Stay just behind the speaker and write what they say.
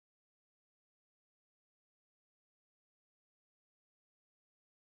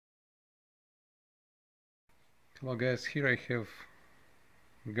Hello guys, here I have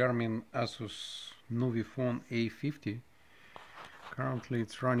Garmin Asus nuvifone A50. Currently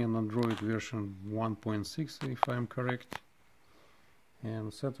it's running Android version 1.6 if I'm correct,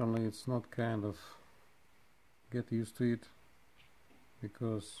 and certainly it's not kind of get used to it,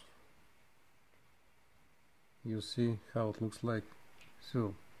 because you see how it looks like.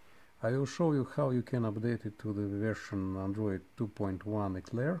 So I will show you how you can update it to the version Android 2.1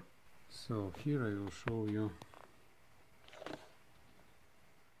 Eclair. So here I will show you.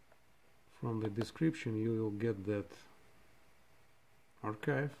 From the description you will get that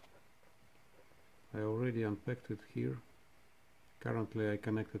archive. I already unpacked it here. Currently I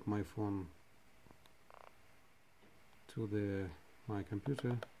connected my phone to my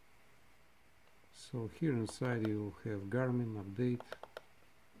computer. So here inside you will have Garmin update,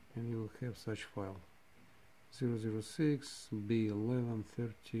 and you will have such file 006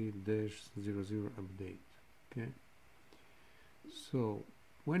 B1130-00 update. Okay, so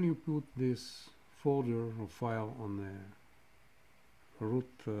when you put this folder or file on the root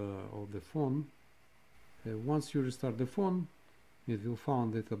of the phone, once you restart the phone, it will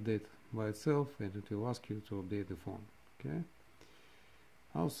find that update by itself, and it will ask you to update the phone. Okay.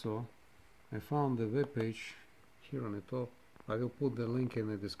 Also, I found the web page here on the top. I will put the link in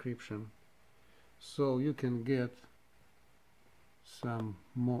the description, so you can get some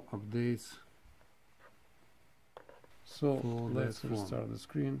more updates. So let's restart the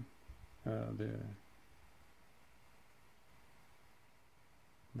screen, the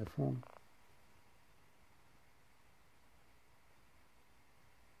phone.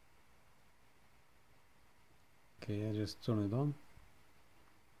 Okay, I just turn it on.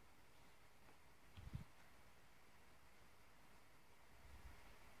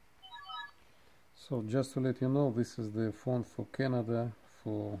 So just to let you know, this is the phone for Canada,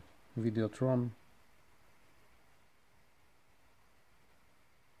 for Videotron.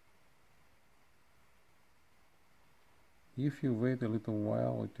 If you wait a little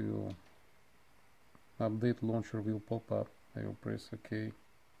while, it will update launcher will pop up. I will press OK.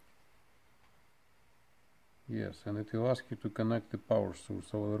 Yes, and it will ask you to connect the power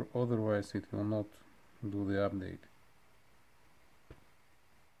source, or otherwise it will not do the update.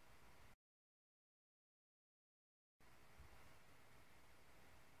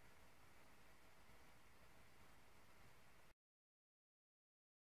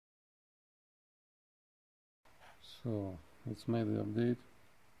 So it's made the update.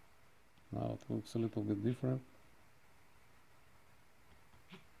 Now it looks a little bit different.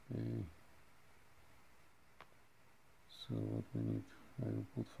 Okay. So what we need, I will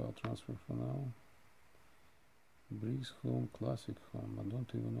put file transfer for now. Breeze Home, Classic Home. I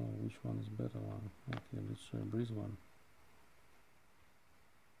don't even know which one is better one. Okay, let's try Breeze one.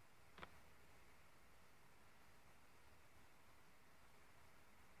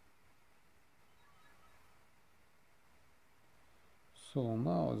 So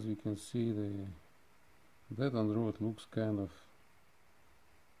now, as you can see, that Android looks kind of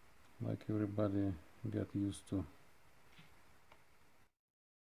like everybody got used to.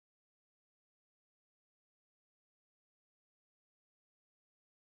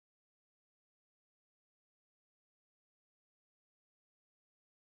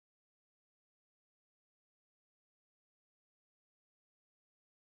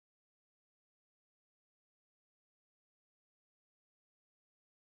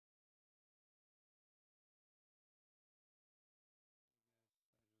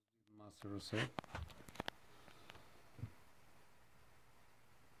 Master reset.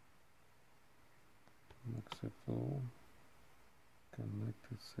 Accept all.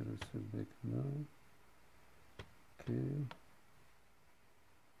 Connected service back now. Okay.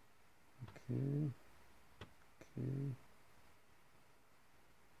 Okay. Okay.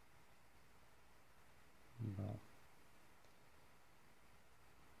 Now.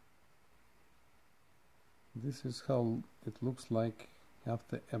 This is how it looks like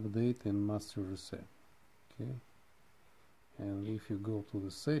after update and master reset. Okay. And if you go to the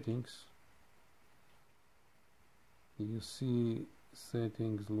settings, you see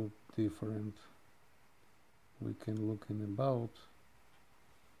settings look different. We can look in about.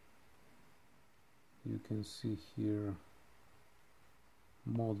 You can see here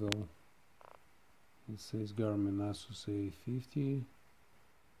model. It says Garmin Asus A50.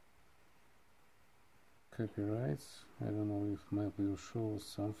 Copyrights. I don't know if map will show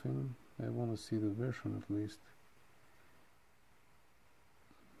something. I want to see the version at least.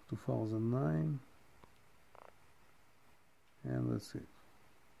 2009. And that's it.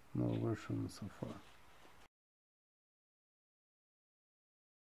 No version so far.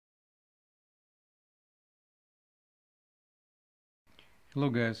 Hello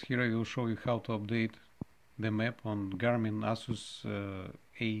guys, here I will show you how to update the map on Garmin Asus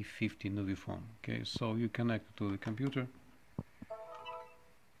A50 nuvifone. Okay, so you connect it to the computer.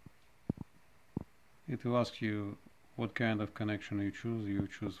 It will ask you what kind of connection you choose. You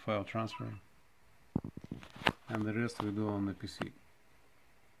choose file transfer, and the rest we do on the PC.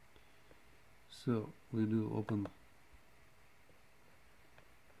 So we do open.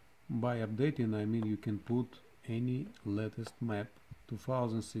 By updating, I mean you can put any latest map,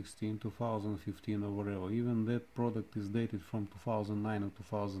 2016, 2015 or whatever. Even that product is dated from 2009 or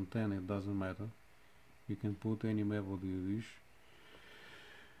 2010, it doesn't matter. You can put any map that you wish.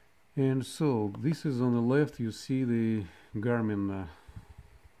 And so this is on the left, you see the Garmin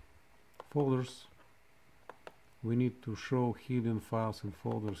folders. We need to show hidden files and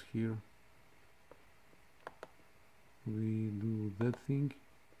folders here. We do that thing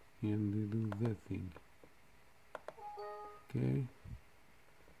and we do that thing. Okay,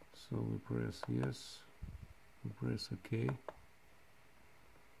 so we press yes, we press OK.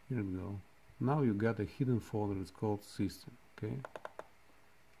 Here we go. Now you got a hidden folder, it's called system. Okay,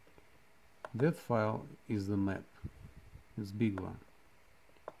 that file is the map, it's big one.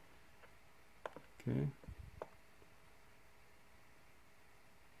 Okay,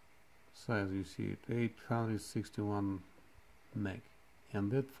 size you see it 861 meg,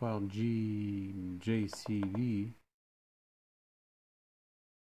 and that file JCV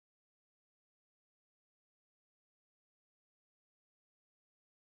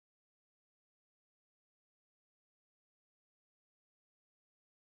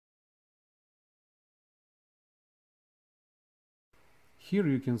here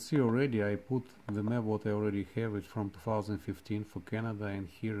you can see already I put the map what I already have it from 2015 for Canada, and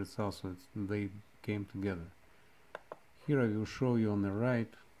here it's also they came together. Here I will show you on the right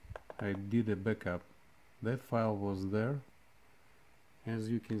I did a backup. That file was there. As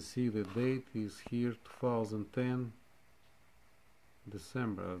you can see the date is here 2010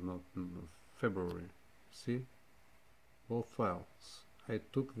 December, not February. See both files. I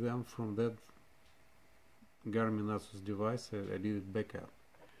took them from that Garmin Asus device. I did it backup.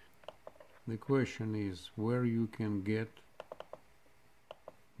 The question is where you can get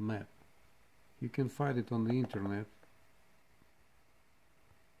map. You can find it on the internet.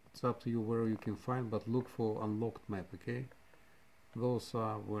 It's up to you where you can find, but look for unlocked map. Okay, those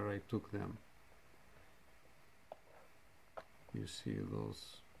are where I took them. You see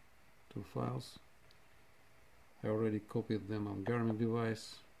those two files. I already copied them on Garmin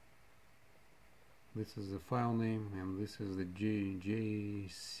device. This is the file name and this is the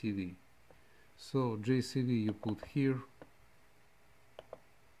JCV. So JCV you put here,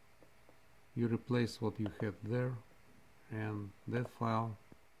 you replace what you had there, and that file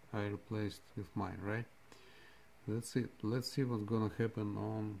I replaced with mine, right? That's it. Let's see what's gonna happen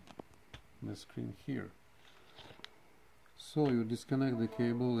on the screen here. So you disconnect the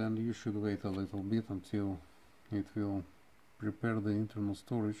cable and you should wait a little bit until it will prepare the internal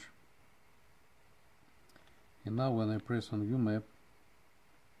storage. And now when I press on view map,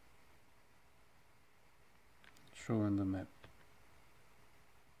 it's showing the map.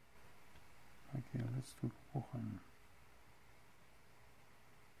 Okay, let's do Wuhan.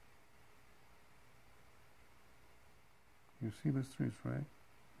 You see the streets, right?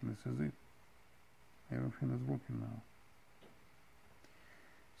 This is it. Everything is working now.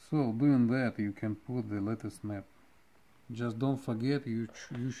 So doing that you can put the latest map. Just don't forget you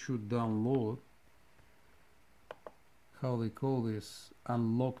should download, how they call this,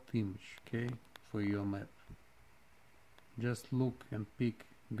 unlocked image, okay, for your map. Just look and pick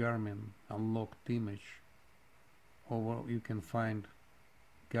Garmin unlocked image, or you can find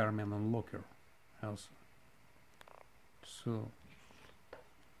Garmin Unlocker also. So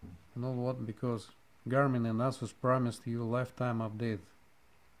you know what, because Garmin and Asus promised you lifetime update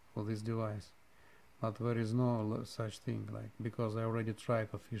for this device, but there is no such thing, like, because I already tried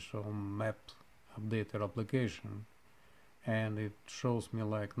official map updater application and it shows me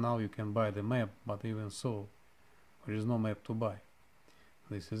like now you can buy the map, but even so there is no map to buy.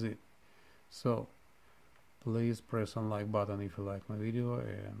 This is it. So please press on like button if you like my video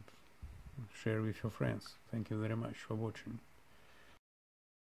and share with your friends. Thank you very much for watching.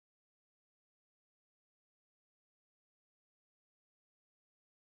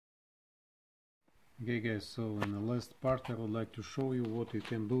 Okay guys, so in the last part I would like to show you what you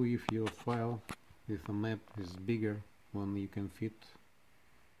can do if your file with a map is bigger than you can fit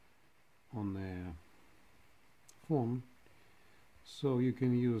on the phone. So you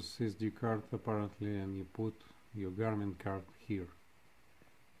can use SD card apparently, and you put your Garmin card here.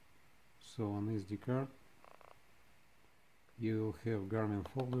 So on SD card you have Garmin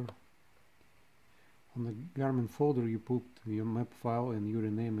folder. On the Garmin folder you put your map file and you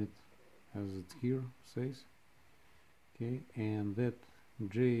rename it as it here says. Okay, and that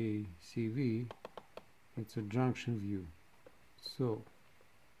JCV, it's a junction view. So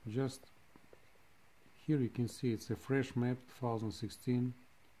just here you can see it's a fresh map 2016,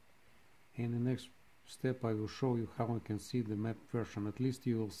 and the next step I will show you how you can see the map version. At least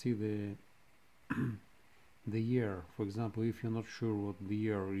you will see the the year. For example, if you're not sure what the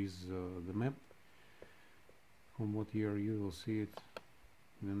year is, the map, from what year, you will see it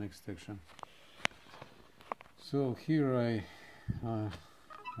in the next section. So here I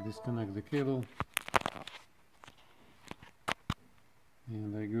disconnect the cable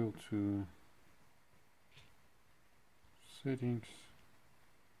and I go to settings,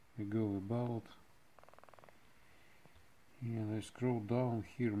 I go about, and I scroll down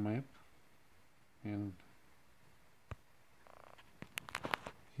here map, and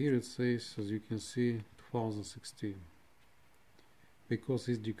here it says, as you can see, 2016, because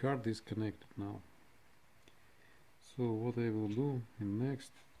SD card is connected now. So what I will do in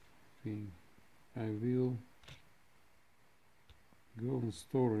next thing, I will go in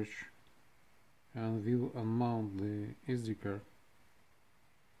storage and will unmount the SD card,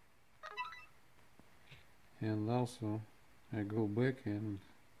 and also I go back and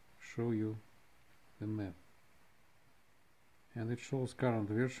show you the map, and it shows current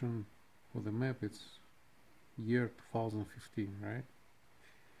version for the map. It's year 2015, right?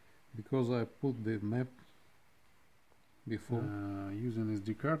 Because I put the map before. Using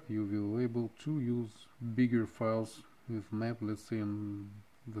SD card you will able to use bigger files with map, let's say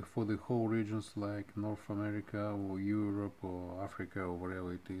for the whole regions like North America or Europe or Africa or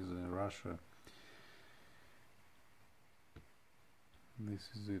wherever it is, Russia. This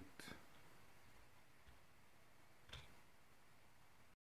is it.